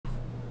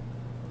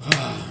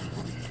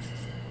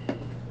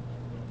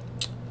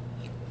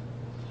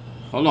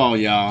Hold on,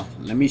 y'all.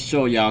 Let me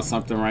show y'all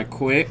something right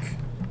quick.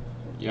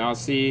 Y'all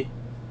see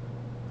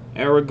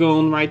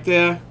Aragoon right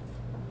there?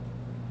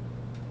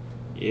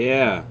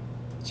 Yeah.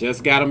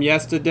 Just got him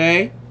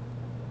yesterday.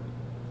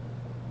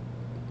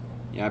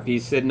 Yep,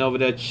 he's sitting over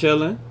there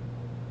chilling.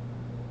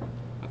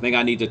 I think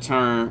I need to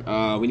turn,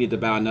 we need to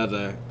buy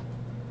another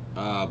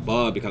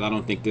bug because I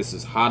don't think this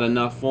is hot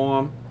enough for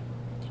him.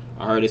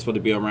 I heard it's supposed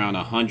to be around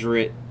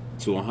 100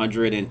 to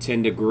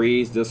 110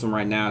 degrees. This one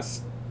right now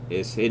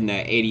is hitting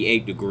at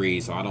 88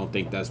 degrees, so I don't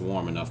think that's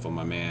warm enough for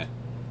my man.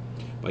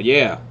 But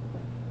yeah,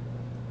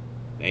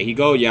 there you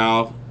go,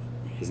 y'all.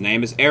 His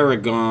name is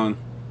Aragon.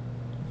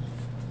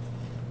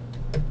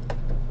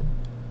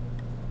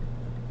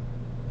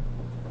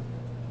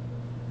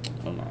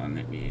 Hold on,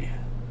 let me...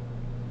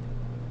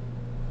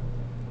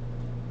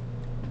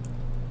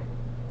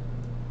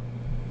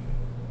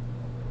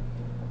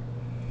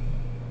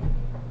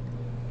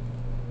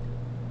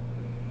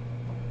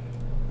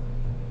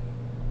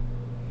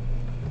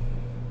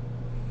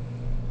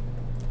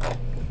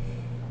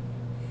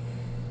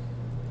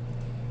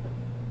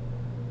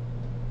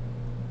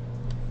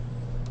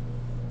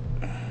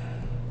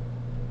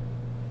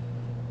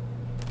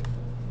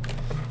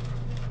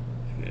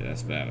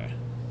 That's better.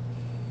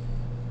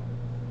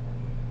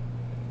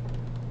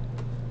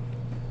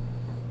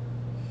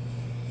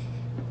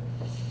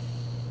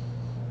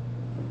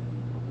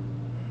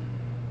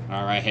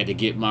 All right, had to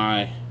get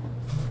my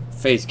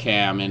face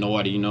cam in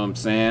order, you know what I'm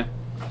saying?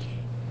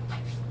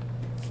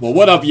 Well,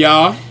 what up,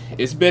 y'all?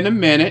 It's been a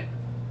minute.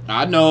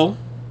 I know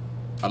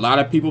a lot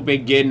of people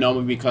been getting on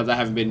me because I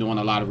haven't been doing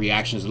a lot of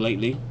reactions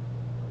lately.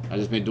 I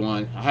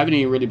haven't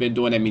even really been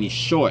doing that many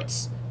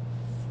shorts.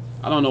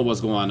 I don't know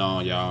what's going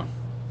on, y'all.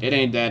 It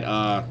ain't that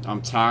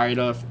I'm tired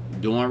of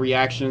doing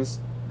reactions.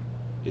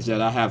 It's that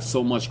I have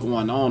so much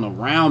going on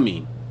around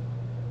me.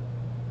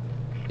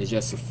 It's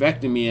just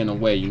affecting me in a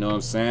way, you know what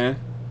I'm saying?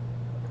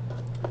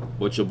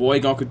 But your boy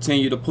gonna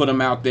continue to put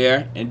him out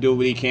there and do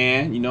what he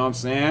can, you know what I'm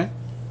saying?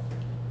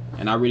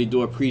 And I really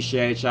do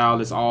appreciate y'all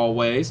as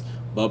always.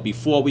 But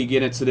before we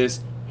get into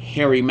this,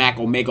 Harry Mack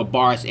Omega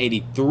Bars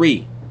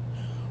 83.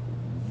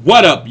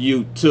 What up,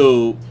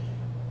 YouTube?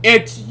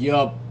 It's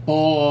your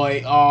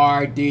boy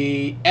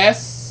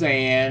R.D.S.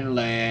 saying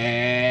let's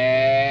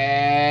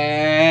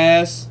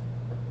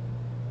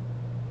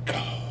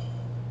go.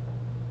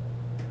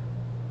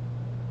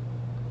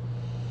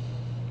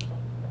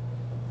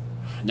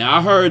 Now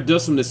I heard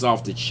this one is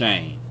off the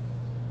chain.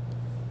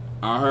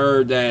 I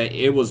heard that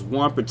it was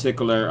one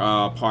particular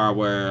part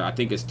where I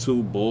think it's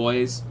two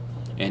boys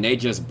and they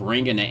just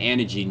bringing the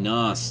energy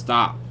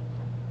non-stop.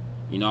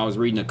 You know, I was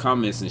reading the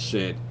comments and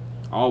shit.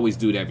 I always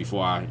do that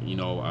before I, you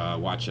know,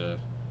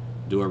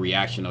 do a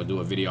reaction or do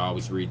a video. I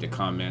always read the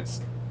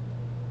comments,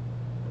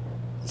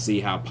 see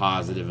how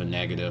positive and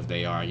negative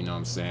they are, you know what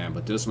I'm saying?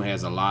 But this one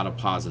has a lot of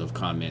positive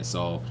comments,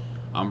 so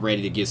I'm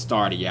ready to get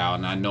started, y'all.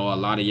 And I know a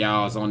lot of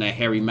y'all is on that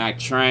Harry Mack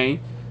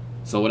train.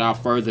 So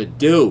without further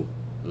ado,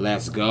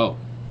 let's go.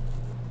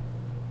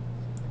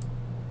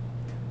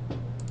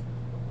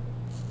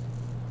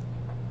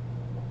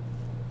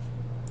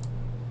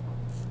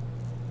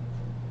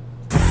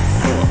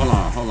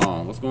 Oh, hold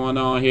on. What's going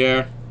on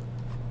here?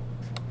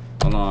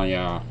 Hold on,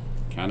 y'all.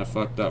 Kind of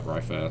fucked up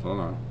right fast. Hold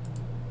on.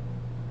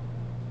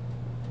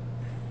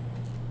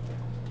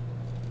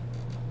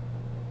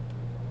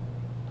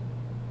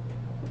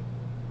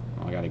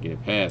 Oh, I gotta get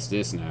it past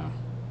this now.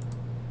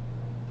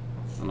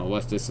 I don't know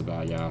what's this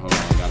about, y'all. Hold on,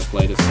 I gotta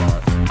play this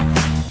part.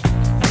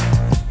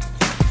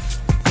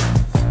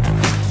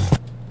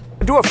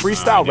 Do a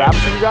freestyle rap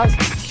for you guys?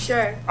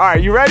 Sure.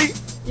 Alright, you ready?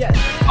 Yes.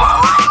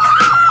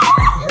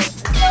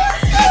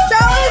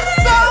 That was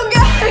so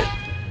good!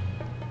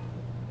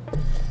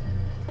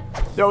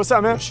 Yo, what's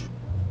up, man?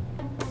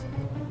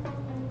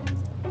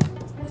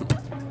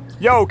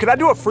 Yo, can I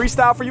do a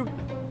freestyle for you?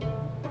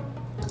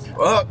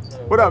 What up?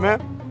 What up, man?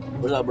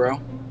 What's up, bro?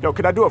 Yo,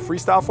 can I do a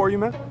freestyle for you,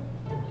 man?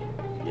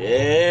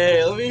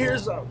 Yeah, let me hear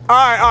something.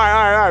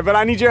 Alright, but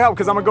I need your help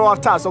because I'm gonna go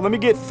off top. So let me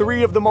get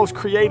 3 of the most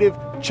creative,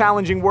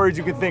 challenging words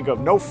you can think of.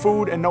 No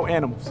food and no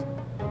animals.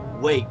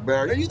 Wait,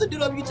 bro, are you the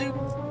dude on YouTube?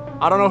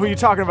 I don't know who you're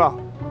talking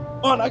about.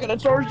 Oh, I gotta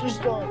charge this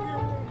gun.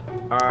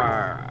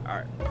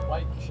 Alright.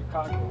 Bike,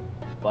 Chicago.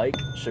 Bike,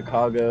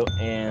 Chicago,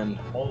 and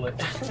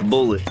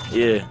Bullet.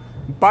 Yeah.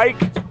 Bike,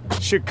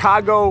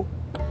 Chicago,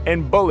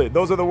 and bullet.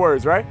 Those are the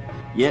words, right?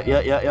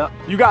 Yeah.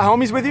 You got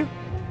homies with you?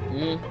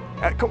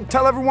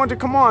 Tell everyone to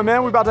come on,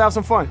 man. We're about to have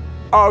some fun.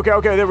 Oh,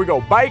 okay, there we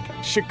go. Bike,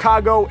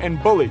 Chicago, and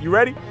bullet. You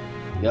ready?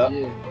 Yep.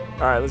 Yeah.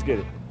 All right, let's get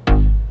it.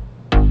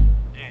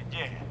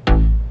 Yeah.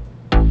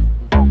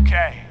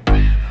 Okay.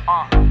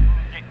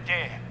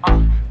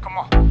 Come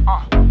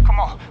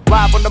on.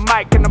 Live on the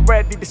mic and I'm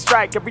ready to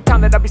strike. Every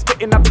time that I be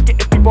spitting, I be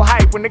getting people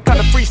hype when they cut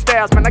the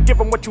freestyles. Man, I give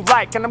them what you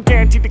like, and I'm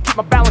guaranteed to keep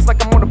my balance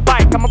like I'm on a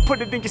bike. I'ma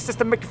put it in your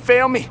system, make you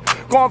feel me.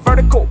 Going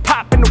vertical,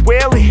 pop in the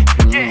wheelie.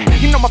 Yeah,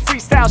 you know my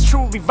freestyle's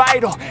truly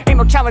vital. Ain't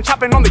no challenge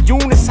hopping on the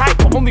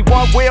unicycle. Only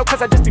one wheel,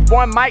 cause I just need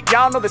one mic.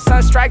 Y'all know the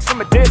sun strikes from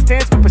a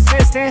distance with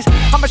persistence.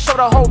 I'ma show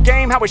the whole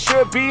game how it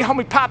should be.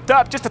 Homie popped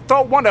up just to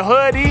throw on the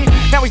hoodie.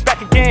 Now he's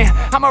back again,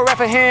 I'ma rap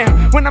for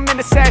him. When I'm in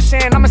the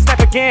session, I'ma snap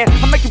again.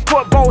 I make you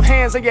put both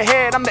hands on your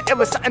head. I'm the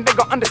illest, something they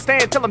gon'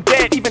 understand till I'm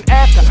dead. Even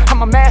after,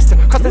 I'm a master,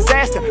 cause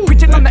disaster.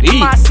 Preaching on the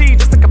MIC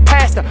just like a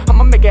pastor.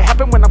 I'ma make it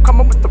happen when I'm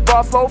coming with the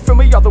raw flow. Feel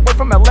me all the way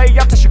from LA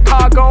out to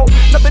Chicago.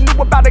 Nothing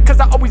new about it cause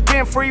I always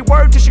been free.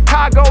 Word to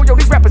Chicago, yo,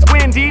 these rappers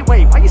windy.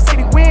 Wait, why you say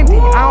they windy?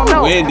 I don't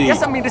know. Windy. I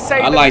guess I mean to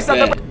say I like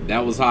that.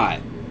 That was hot.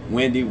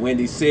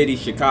 Windy City,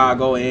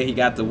 Chicago, and he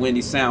got the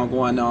windy sound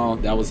going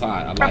on. That was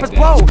hot. I like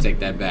that. Take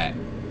that back.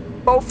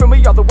 Feel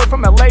me all the way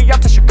from LA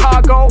out to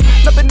Chicago.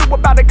 Nothing new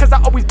about it cause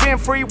I always been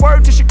free.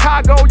 Word to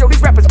Chicago, yo,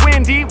 these rappers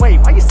windy. Wait,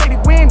 why you say they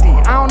windy?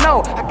 I don't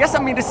know. I guess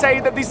I mean to say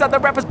that these other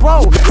rappers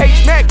blow.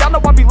 H-Mack, y'all know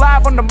I be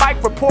live on the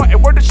mic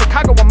reporting. Word to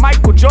Chicago, I'm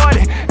Michael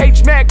Jordan.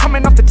 H-Mack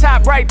coming off the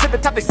top, right to the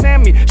top they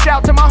send me. Shout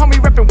out to my homie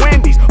reppin'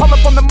 Wendy's, all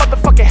up on the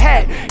motherfucking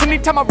hat.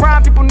 Anytime I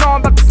rhyme, people know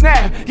I'm about to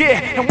snap.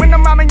 Yeah, and when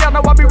I'm rhyming, y'all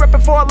know I be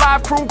reppin' for a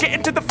live crew.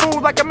 Getting to the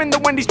food like I'm in the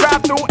Wendy's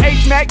drive-thru.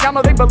 H-Mack, y'all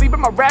know they believe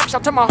in my rap. Shout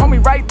out to my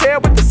homie right there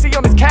with the C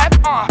on his cap.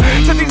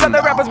 To these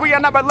other rappers, we are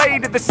not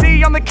related. The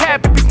C on the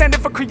cap, it be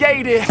standing for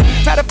creative.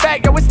 Matter of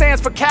fact, yo, it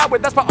stands for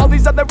coward. That's why all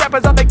these other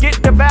rappers, all they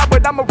get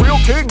devoured. I'm a real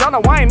king, y'all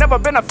know I ain't never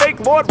been a fake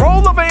lord.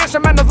 Roll over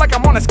instrumentals like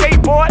I'm on a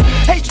skateboard.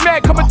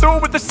 H-Mack coming through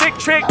with the sick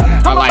trick.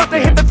 I'm about to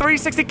hit the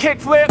 360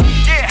 kickflip.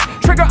 Yeah,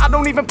 trigger, I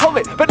don't even pull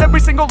it, but every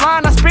single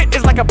line I spit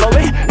is like a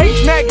bullet.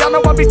 H-Mack, y'all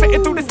know I be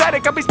spitting through the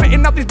static. I be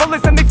spitting out these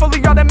bullets and they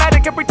fully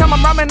automatic. Every time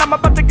I'm rhyming, I'm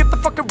about to get the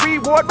fucking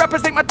reward.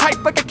 Rappers ain't my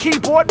type like a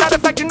keyboard. Matter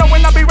of fact, you know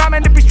when I be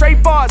rhyming, it be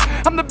straight bars.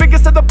 I'm the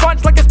biggest of the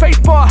bunch like a space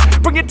bar.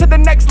 Bring it to the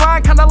next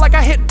line, kinda like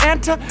I hit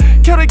enter.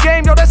 Kill the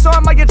game, yo, that's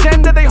on my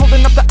agenda. They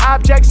holding up the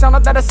objects, sound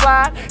like that a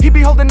slide. He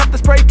be holding up the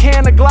spray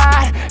can to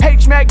glide.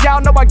 H-Mack,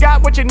 y'all know I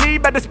got what you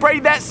need. Better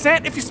spray that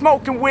scent if you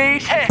smoking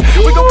weed. Hey,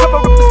 we gon' cover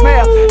up the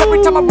smell.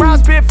 Every time I rhyme,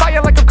 spit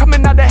fire like I'm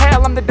coming out of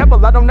hell. I'm the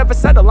devil, I don't never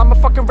settle. I'm a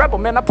fucking rebel,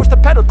 man. I push the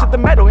pedal to the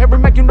metal. Harry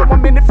Mack, you know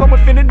I'm in it, flowing,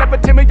 finna, never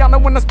timid. Y'all know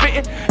when I'm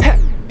spitting.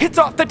 Hits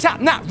off the top,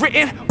 not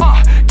written.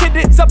 Kid,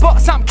 it's a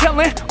boss, I'm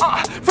killing.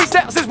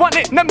 Freestyles is 1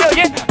 in a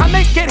million. I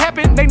make it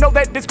happen, they know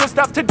that this good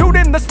stuff. To dude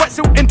in the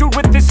sweatsuit and dude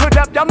with this hood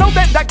up. Y'all know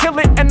that I kill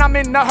it and I'm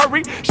in a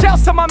hurry.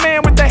 Shouts to my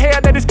man with the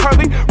hair that is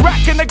curly.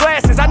 Rocking the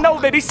glasses, I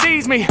know that he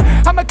sees me.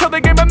 I'ma kill the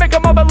game and make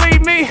him all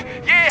believe me.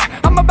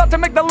 Yeah, I'm about to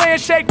make the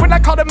land shake. When I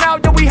called him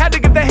out, yo, we had to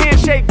give the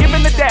handshake.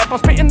 Giving the dap, I'm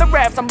spitting the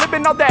raps, I'm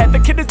living all that. The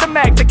kid is the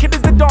Mack, the kid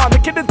is the Dawn, the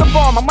kid is the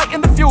bomb. I'm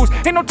lighting the fuse,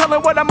 ain't no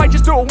telling what I might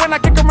just do when I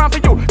kick around for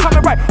you.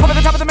 Coming right over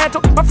the top of the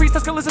mantle, my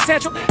freestyle skill is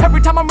essential. Every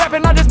time I'm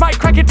rapping, I just might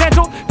crack your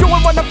dental.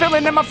 Doing what I'm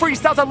feeling and my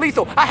freestyles are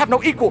lethal. I have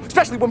no equal,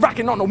 especially when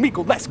rocking on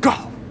Omegle. Let's go.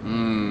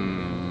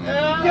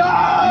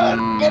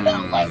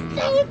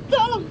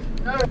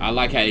 I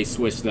like how they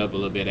switched up a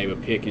little bit. They were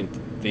picking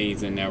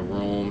things in their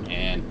room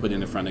and put it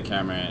in front of the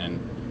camera, and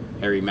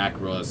Harry Mack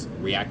was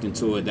reacting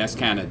to it. That's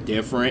kind of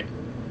different.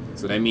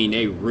 So that mean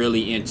they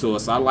really into it.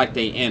 So I like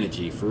their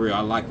energy, for real.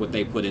 I like what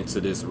they put into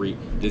this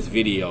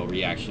video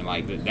reaction.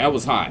 Like that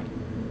was hot.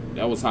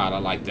 That was hot. I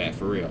like that,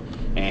 for real.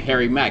 And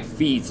Harry Mack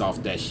feeds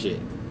off that shit.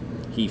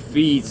 He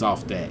feeds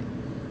off that.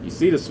 You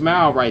see the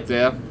smile right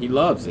there. He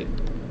loves it.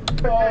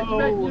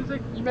 Oh.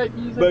 You make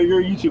music? Bro, you're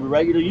a YouTuber,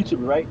 right? You're a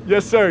YouTuber, right?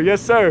 Yes, sir.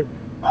 Yes, sir.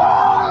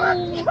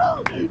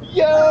 Oh,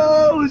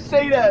 yo,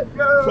 say that.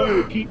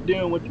 Bro, keep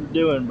doing what you're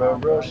doing, bro.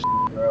 Bro.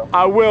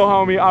 I will,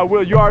 homie. I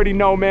will. You already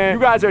know, man.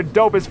 You guys are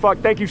dope as fuck.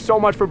 Thank you so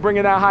much for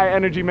bringing that high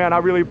energy, man. I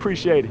really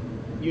appreciate it.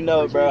 You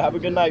know it, bro. Have a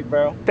good night,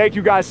 bro. Thank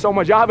you guys so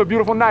much. Y'all have a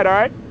beautiful night, all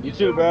right? You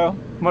too, bro.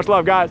 Much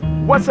love, guys.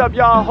 What's up,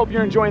 y'all? Hope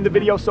you're enjoying the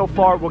video so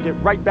far. We'll get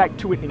right back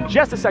to it in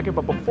just a second,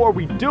 but before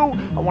we do,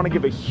 I want to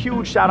give a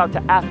huge shout out to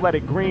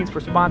Athletic Greens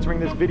for sponsoring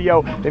this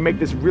video. They make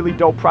this really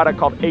dope product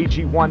called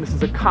AG1. This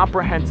is a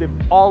comprehensive,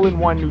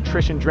 all-in-one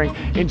nutrition drink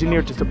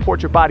engineered to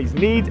support your body's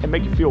needs and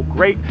make you feel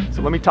great.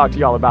 So let me talk to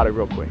y'all about it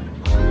real quick.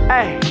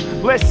 Hey,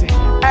 listen,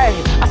 hey,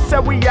 I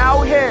said we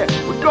out here.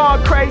 We're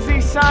going crazy,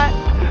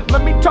 son.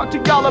 Let me talk to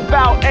y'all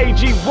about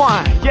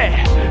AG1.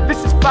 Yeah,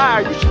 this is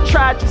fire. You should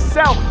try it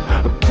yourself.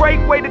 A great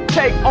way to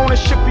take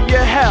ownership of your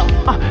health.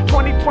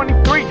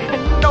 2023,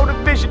 and you know the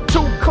vision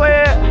too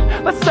clear.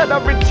 Let's set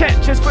our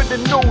intentions for the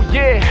new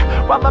year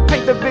while I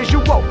paint the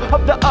visual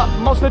of the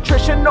utmost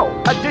nutritional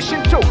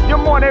addition to your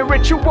morning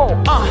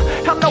ritual.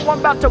 I know I'm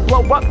about to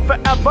blow up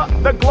forever.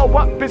 The glow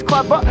up is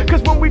clever,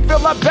 cause when we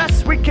feel our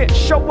best, we can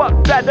show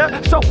up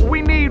better. So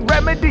we need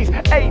remedies.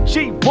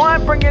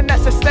 AG1 bringing that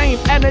sustained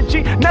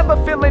energy, never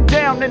feeling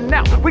down and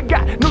out. We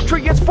got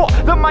nutrients for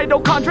the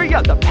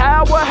mitochondria, the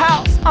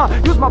powerhouse.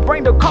 Use my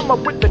brain to come up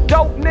with the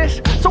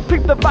dopeness. So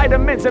peep the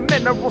vitamins and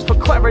minerals for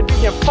clarity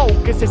and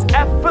focus. It's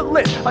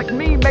effortless, like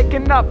me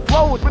making up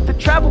flows with the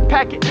travel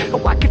packet.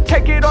 Oh, I can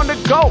take it on the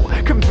go,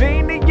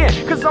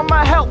 convenient. Cause on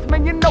my health,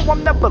 man, you know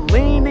I'm never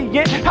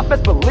lenient. I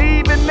best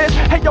believe in this.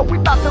 Hey, Yo, we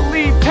about to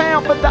leave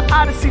town for the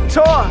Odyssey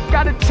tour.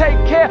 Gotta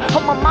take care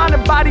of my mind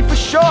and body for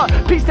sure.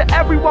 Peace to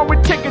everyone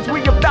with tickets,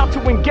 we about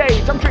to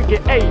engage. I'm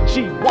drinking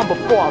AG1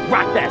 before I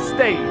rock that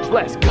stage.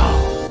 Let's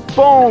go.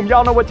 Boom,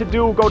 y'all know what to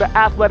do. Go to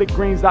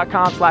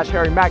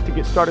athleticgreens.com/HarryMack to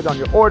get started on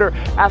your order.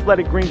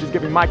 Athletic Greens is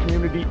giving my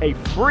community a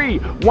free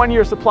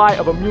 1-year supply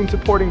of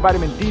immune-supporting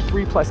vitamin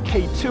D3 plus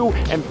K2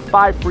 and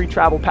 5 free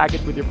travel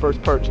packets with your first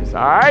purchase.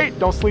 All right,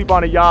 don't sleep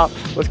on it, y'all.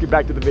 Let's get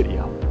back to the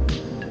video.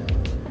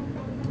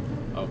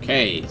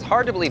 Okay. It's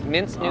hard to believe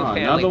Mint's new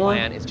family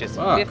plan is just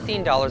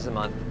 $15 a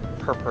month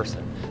per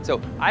person.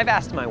 So I've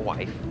asked my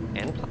wife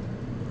and...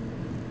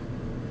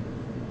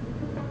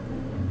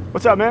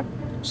 What's up, man?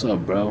 What's up,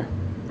 bro?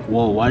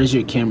 Whoa, why does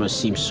your camera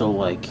seem so,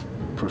 like,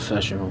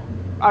 professional?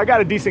 I got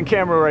a decent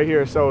camera right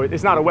here, so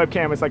it's not a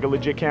webcam, it's like a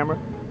legit camera.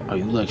 Are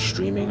you, like,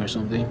 streaming or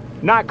something?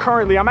 Not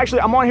currently. I'm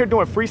on here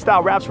doing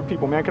freestyle raps for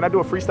people, man. Can I do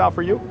a freestyle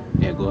for you?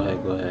 Yeah, go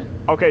ahead.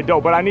 Okay,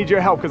 dope, but I need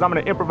your help because I'm gonna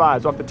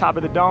improvise off the top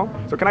of the dome.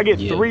 So can I get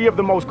 3 of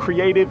the most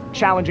creative,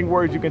 challenging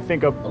words you can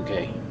think of?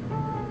 Okay.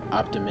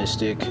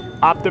 Optimistic.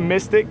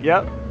 Optimistic,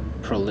 yep.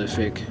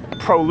 Prolific.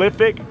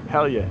 Prolific,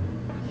 hell yeah.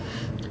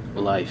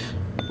 Life.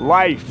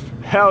 Life,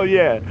 hell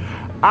yeah.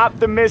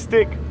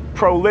 Optimistic,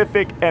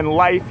 prolific, and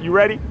life. You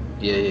ready?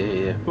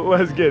 Yeah.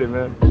 Let's get it,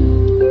 man.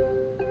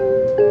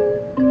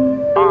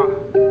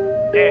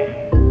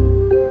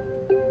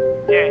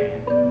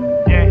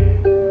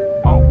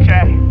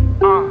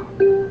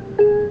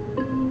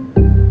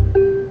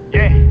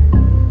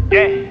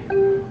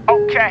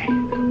 Okay.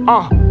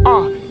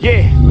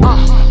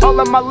 All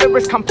of my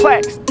lyrics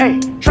complex,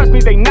 ayy. Trust me,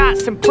 they not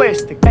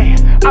simplistic, ayy.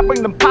 I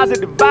bring them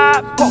positive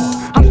vibes, whoa.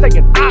 I'm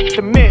staying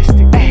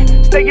optimistic, ayy.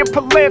 Staying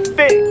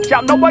prolific,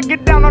 y'all know I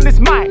get down on this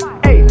mic,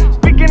 ayy.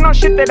 Speaking on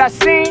shit that I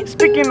seen,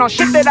 speaking on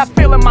shit that I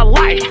feel in my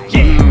life,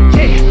 yeah.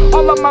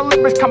 All of my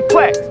lyrics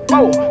complex,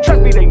 whoa.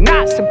 Trust me, they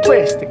not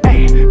simplistic,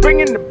 ayy.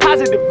 Bringing the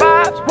positive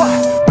vibes,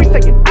 whoa. We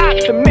staying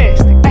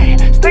optimistic, ayy.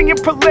 Staying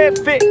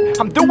prolific,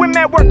 I'm doing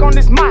mad work on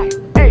this mic,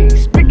 ayy.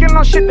 Speaking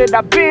on shit that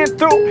I've been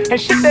through and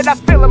shit that I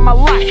feel in my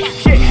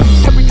life, yeah.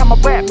 Every time I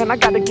rap, man, I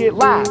gotta get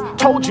live.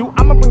 Told you,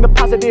 I'ma bring the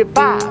positive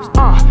vibes,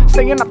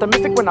 staying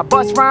optimistic when I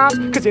bust rhymes,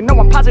 cause you know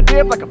I'm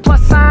positive like a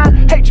plus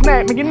sign.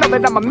 H-Mack, man, you know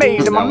that I'm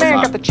amazing. My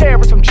man got the chair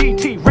with some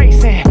GT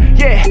racing,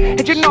 yeah.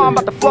 And you know I'm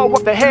about to flow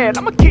off the head.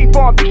 I'ma keep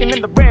on peeking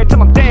in the red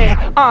till I'm dead,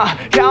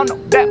 y'all know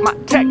that my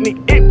technique,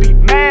 it be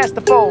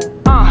masterful,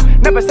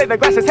 never say the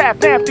glass is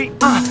half empty,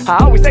 I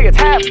always say it's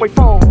halfway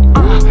full,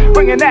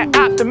 bringing that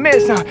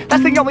optimism,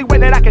 that's the only way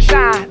that I can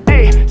shine,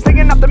 ayy.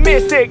 Staying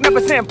optimistic, never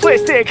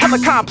simplistic, hella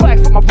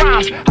complex with my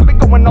rhymes. I've been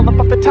going all up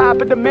off the top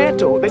of the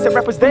mantle. They said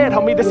rappers dead,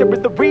 homie, this here is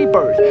the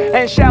rebirth.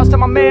 And shouts to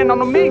my man on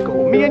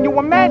Omegle, me and you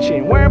are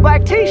matching, wearing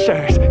black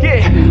t-shirts,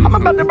 yeah. I'm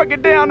about to break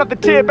it down off the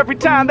tip every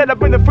time that I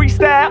bring the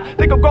freestyle.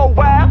 They gon' go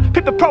wild,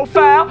 pick the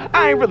profile,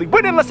 I ain't really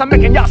with it unless I'm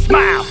making y'all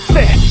smile,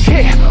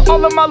 yeah.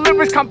 All of my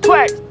lyrics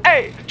complex,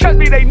 ayy. Trust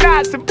me, they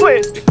not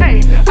simplistic,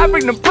 ayy. I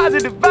bring them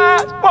positive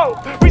vibes, whoa.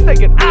 We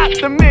staying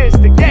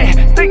optimistic, yeah.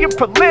 Staying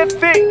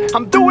prolific,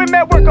 I'm doing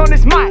mad work on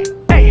this mic,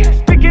 ayy.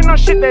 Speaking on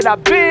shit that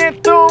I've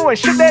been through and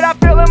shit that I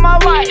feel in my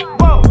life,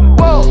 whoa.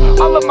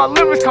 All of my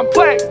lyrics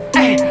complex,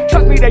 ayy.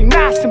 Trust me, they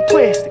not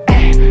simplistic,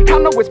 ayy. Y'all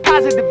know it's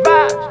positive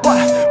vibes,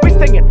 what? We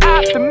staying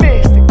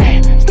optimistic,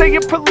 ayy.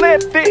 Staying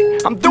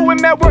prolific, I'm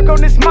doing mad work on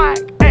this mic,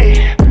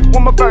 ayy.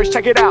 One more verse,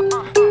 check it out.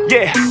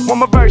 Yeah, one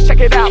more verse, check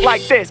it out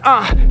like this.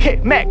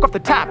 Hit Mack off the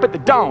top of the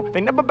dome. They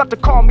never about to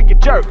call me a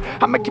jerk.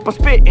 I'ma keep on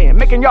spitting,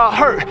 making y'all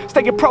hurt.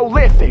 Staying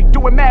prolific,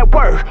 doing mad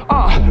work.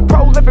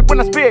 Prolific when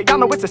I spit, y'all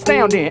know it's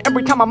astounding.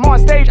 Every time I'm on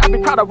stage, I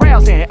be crowd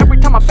arousing. Every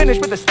time I finish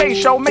with a stage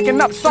show,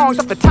 making up songs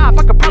off the top,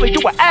 I could probably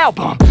do an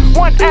album.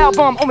 One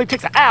album only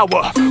takes an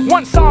hour.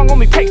 One song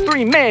only takes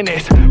 3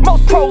 minutes.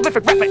 Most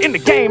prolific rapper in the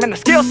game, and the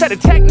skill set and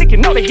technique, you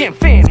know they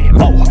infinite.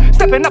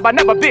 Stepping up, I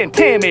never been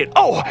timid.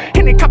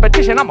 Any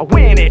competition, I'ma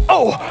win it.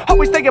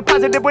 Always staying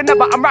positive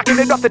whenever I'm rocking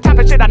it off the top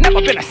of shit. I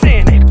never been a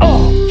cynic.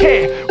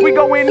 Yeah, we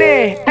going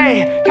in.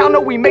 Ayy, y'all know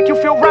we make you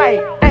feel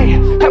right. Ayy,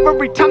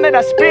 every time that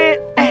I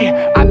spit, ayy,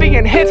 I be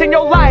enhancing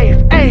your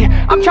life. Ayy,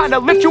 I'm trying to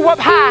lift you up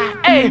high.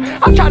 Ayy,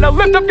 I'm trying to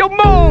lift up your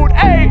mood.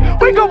 Ayy,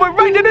 we going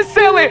right to the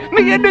ceiling.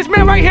 Me and this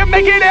man right here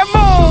making that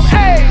move.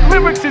 Ayy,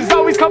 lyrics is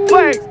always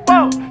complex.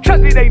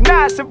 Trust me, they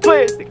not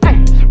simplistic.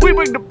 Ayy, we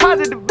bring the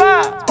positive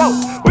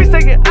vibes. We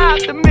staying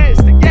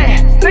optimistic.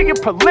 Yeah, staying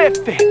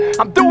prolific.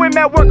 I'm doing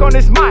mad work on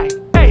this mic.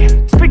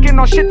 Ayy, speaking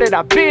on shit that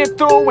I've been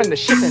through and the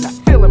shit that I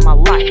feel in my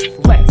life.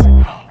 Let's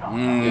go.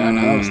 Yeah,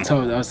 no,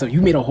 that was tough.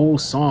 You made a whole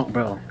song,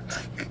 bro.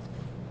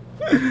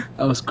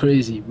 That was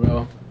crazy,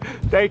 bro.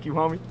 Thank you,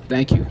 homie.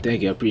 Thank you, I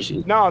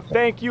appreciate it. No,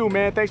 thank you,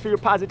 man. Thanks for your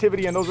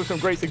positivity, and those were some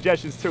great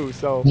suggestions too.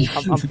 So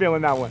I'm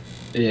feeling that one.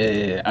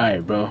 Yeah. All right,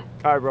 bro. All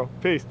right, bro.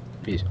 Peace.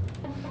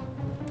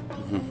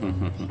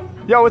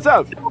 Yo, what's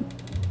up?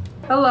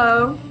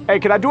 Hello. Hey,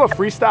 can I do a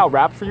freestyle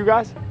rap for you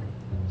guys?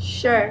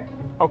 Sure.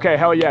 Okay,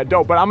 hell yeah,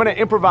 dope. But I'm gonna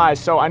improvise,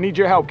 so I need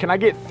your help. Can I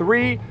get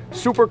 3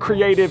 super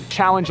creative,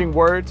 challenging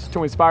words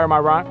to inspire my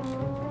rhyme?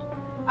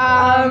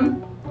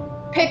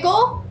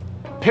 Pickle.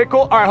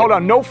 pickle. All right, hold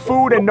on. No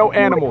food and no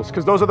animals,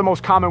 because those are the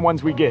most common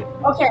ones we get.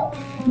 Okay.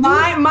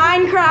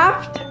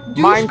 Minecraft.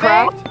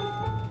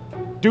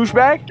 Minecraft.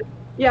 Douchebag?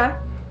 Yeah.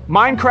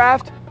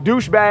 Minecraft.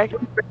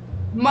 Douchebag.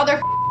 Mother.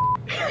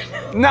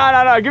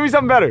 No. Give me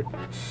something better.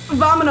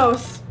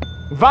 Vamonos.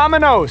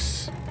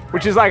 Vamonos.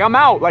 Which is like, I'm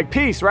out. Like,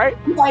 peace, right?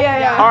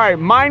 Yeah. All right,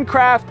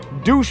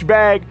 Minecraft,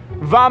 douchebag,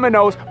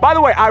 vamonos. By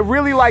the way, I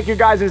really like your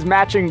guys'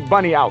 matching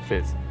bunny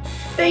outfits.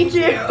 Thank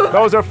you.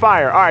 Those are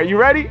fire. All right, you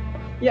ready?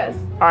 Yes.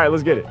 All right,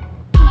 let's get it.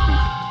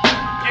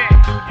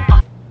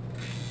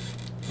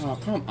 Oh,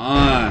 come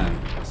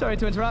on. Sorry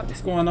to interrupt. What's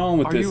going on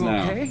with this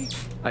now? Are you okay?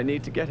 I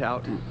need to get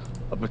out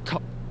of a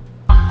top.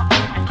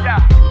 Yeah.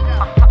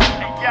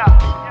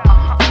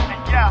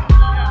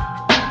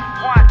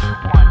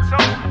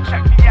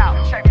 Check me out.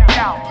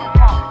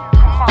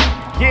 Come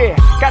on. Yeah,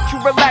 got you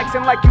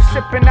relaxing like you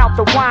sipping out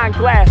the wine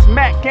glass.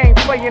 Mack ain't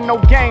playing no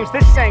games,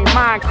 this ain't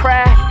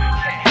Minecraft.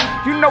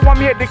 You know I'm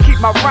here to keep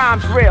my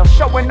rhymes real,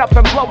 showing up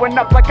and blowing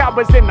up like I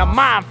was in a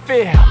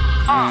minefield.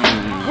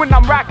 When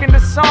I'm rocking the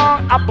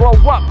song, I blow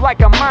up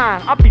like a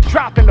mine. I'll be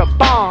dropping a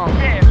bomb.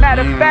 Yeah,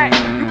 matter of fact,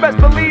 you best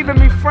believe in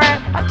me,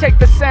 friend. I take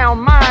the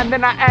sound mine,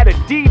 then I add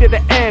a D to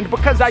the end,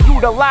 because I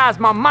utilize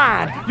my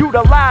mind,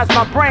 utilize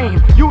my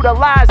brain,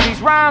 utilize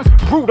these rhymes,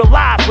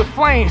 brutalize with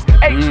flames.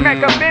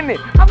 H-Mack up in it,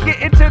 I'm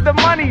getting to the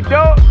money,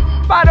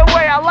 dude. By the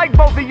way, I like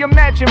both of your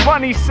matching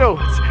bunny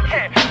suits.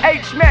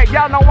 H-Mack,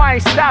 y'all know I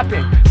ain't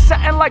stopping.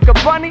 Something like a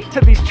bunny,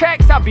 to these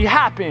tracks I be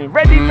hopping.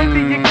 Ready for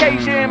the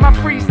occasion, my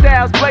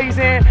freestyle's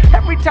blazing.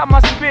 Every time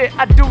I spit,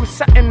 I do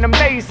something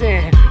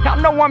amazing. Y'all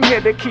know I'm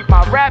here to keep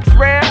my raps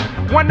rare.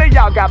 One of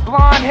y'all got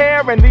blonde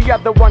hair and the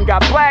other one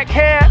got black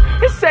hair.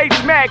 It's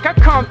H-Mack, I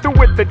come through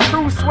with the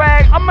true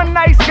swag. I'm a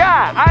nice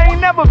guy, I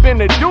ain't never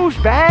been a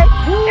douchebag.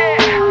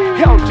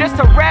 Yeah. Yo, just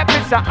to rap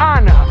is an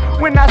honor.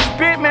 When I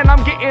spit, man,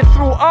 I'm getting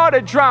through all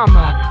the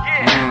drama.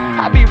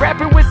 I be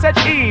rapping with such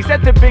ease.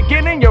 At the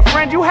beginning, your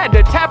friend, you had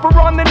to tap her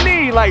on the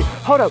knee. Like,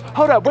 hold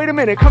up, wait a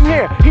minute, come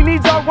here. He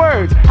needs our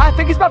words. I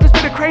think he's about to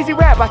spit a crazy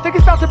rap. I think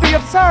it's about to be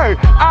absurd.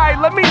 Alright,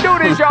 let me do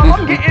this, y'all.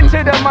 I'm getting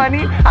to the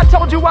money. I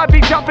told you I'd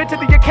be jumping to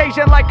the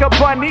occasion like a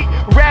bunny.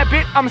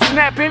 Rabbit, I'm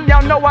snapping.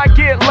 Y'all know I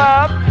get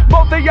love.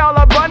 Both of y'all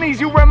are bunnies.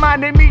 You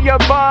reminded me of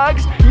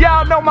bugs.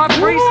 Y'all know my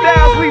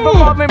freestyles leave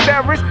them all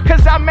embarrassed,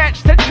 cause I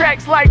match to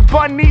tracks like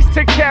bunnies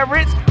to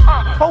carrots.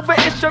 Over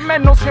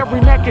instrumentals, Harry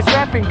Mack is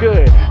rapping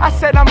good. I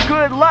said I'm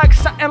good luck,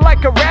 something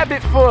like a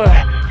rabbit foot.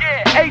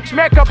 Yeah,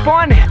 H-Mack up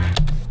on it.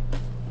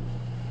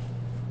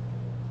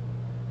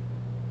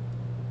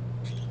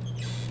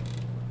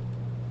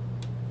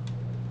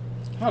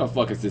 How the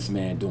fuck is this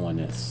man doing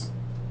this?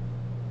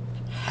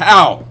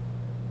 How?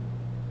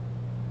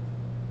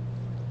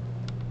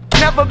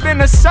 Never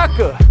been a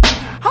sucker.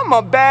 I'm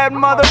a bad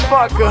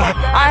motherfucker.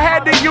 I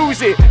had to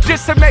use it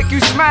just to make you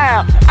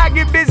smile. I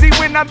get busy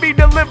when I be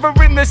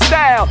delivering the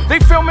style. They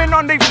filming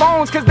on their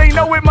phones cause they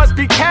know it must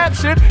be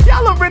captured.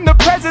 Y'all are in the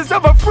presence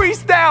of a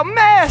freestyle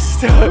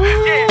master.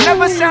 Yeah,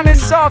 never sounding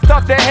soft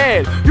off the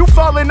head. You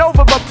falling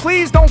over, but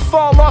please don't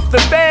fall off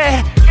the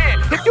bed.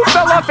 If you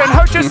fell off and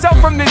hurt yourself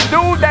from this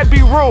dude, that'd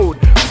be rude.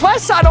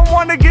 Plus, I don't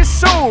wanna get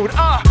sued.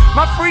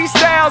 My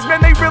freestyles,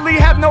 man, they really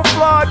have no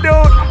flaw, dude.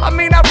 I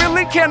mean, I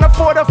really can't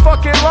afford a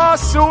fucking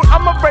lawsuit.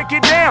 I'ma break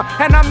it down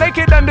and I make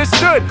it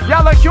understood.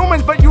 Y'all are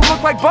humans, but you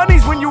look like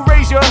bunnies when you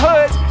raise your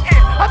hoods.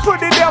 I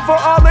put it down for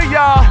all of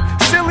y'all.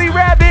 Silly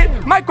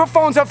rabbit,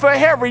 microphones are for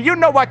Harry. You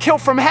know I kill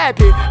from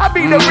habit. I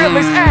be the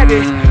realest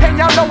addict, and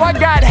y'all know I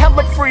got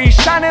hella free,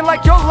 shining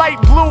like your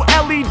light blue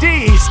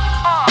LEDs.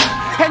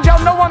 And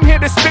y'all know I'm here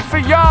to spit for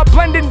y'all,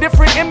 blending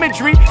different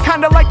imagery,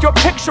 kinda like your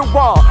picture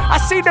wall. I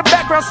see the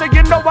background, so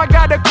you know I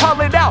gotta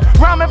call it out.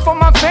 Rhyming for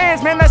my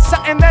fans, man, that's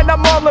something that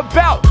I'm all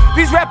about.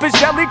 These rappers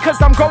jelly, cause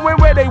I'm going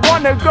where they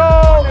wanna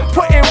go.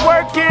 Putting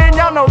work in,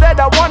 y'all know that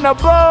I wanna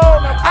blow.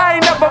 I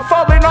ain't never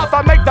falling off,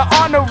 I make the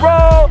honor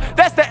roll.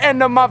 That's the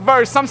end of my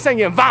verse, I'm saying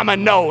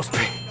vamonos.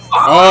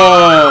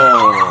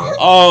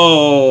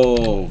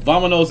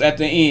 Vamonos at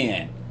the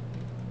end.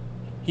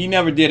 He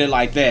never did it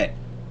like that.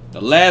 The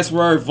last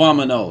word,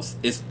 vamonos.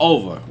 It's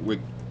over.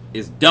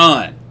 It's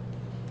done.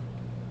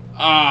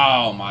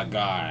 Oh my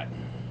God.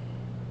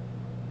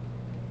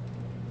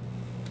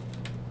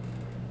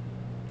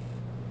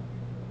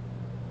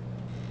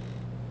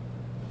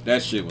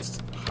 That shit was.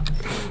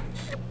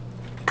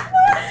 That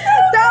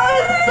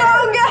was so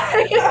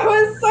good. That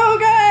was so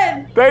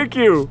good. Thank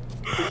you.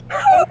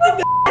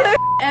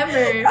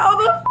 Ever. How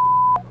the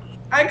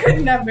I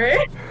could never.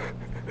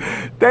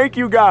 Thank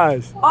you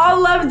guys. All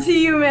love to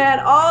you,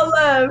 man. All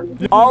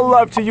love. All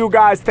love to you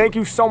guys. Thank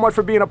you so much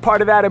for being a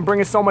part of that and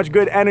bringing so much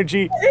good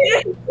energy.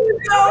 Thank you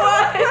so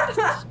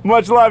much.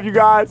 Much love, you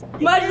guys.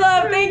 Much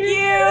love. Thank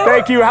you.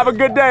 Thank you. Have a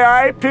good day, all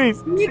right?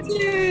 Peace. You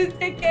too.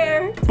 Take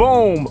care.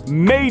 Boom.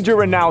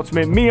 Major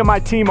announcement. Me and my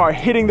team are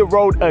hitting the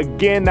road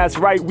again. That's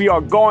right. We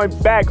are going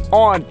back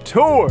on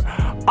tour.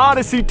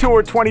 Odyssey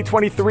Tour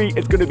 2023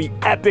 is going to be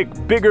epic.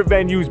 Bigger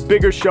venues,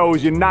 bigger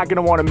shows. You're not going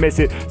to want to miss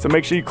it. So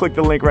make sure you click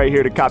the link right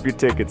here to cop your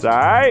tickets, all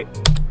right?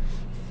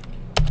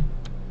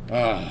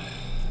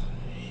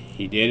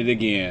 He did it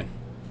again.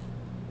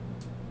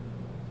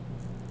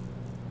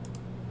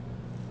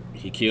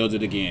 He killed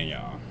it again,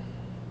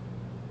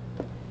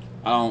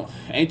 y'all.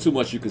 Ain't too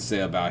much you can say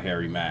about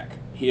Harry Mack.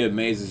 He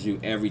amazes you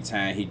every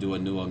time he do a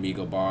new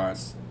Omegle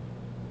bars.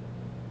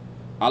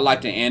 I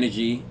like the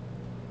energy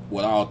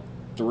with all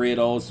three of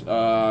those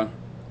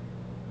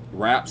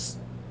raps,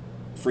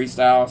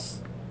 freestyles.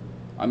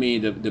 I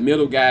mean, the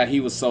middle guy, he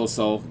was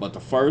so-so, but the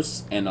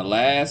first and the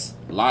last,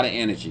 a lot of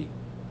energy.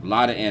 A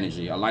lot of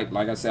energy.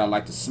 Like I said, I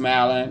like the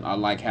smiling. I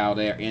like how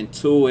they're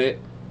into it.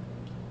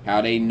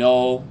 How they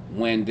know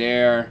when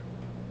they're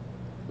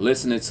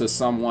listening to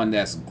someone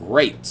that's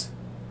great.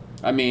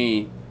 I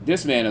mean,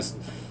 this man is...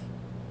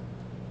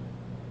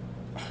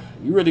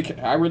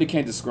 I really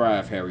can't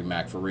describe Harry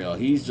Mack for real.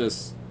 He's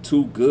just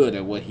too good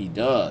at what he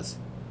does.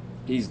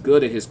 He's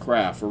good at his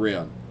craft for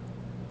real.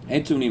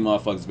 Ain't too many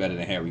motherfuckers better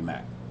than Harry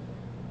Mack.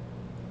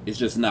 It's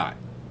just not.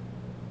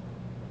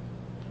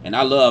 And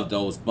I love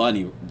those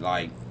bunny,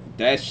 like,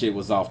 that shit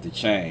was off the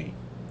chain.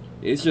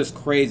 It's just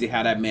crazy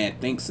how that man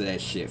thinks of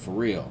that shit for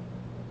real.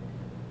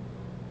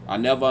 I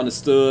never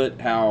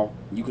understood how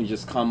you can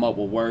just come up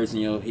with words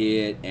in your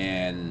head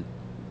and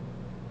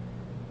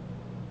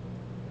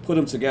put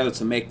them together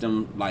to make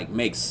them, like,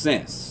 make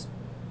sense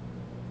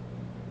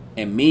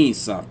and mean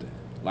something.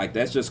 Like,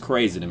 that's just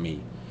crazy to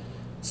me.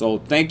 So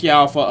thank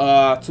y'all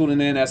for tuning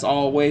in. As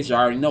always, y'all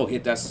already know,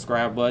 hit that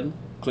subscribe button,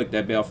 click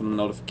that bell for the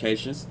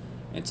notifications.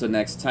 Until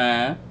next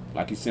time,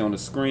 like you see on the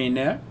screen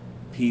there,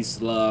 peace,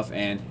 love,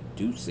 and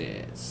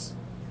deuces.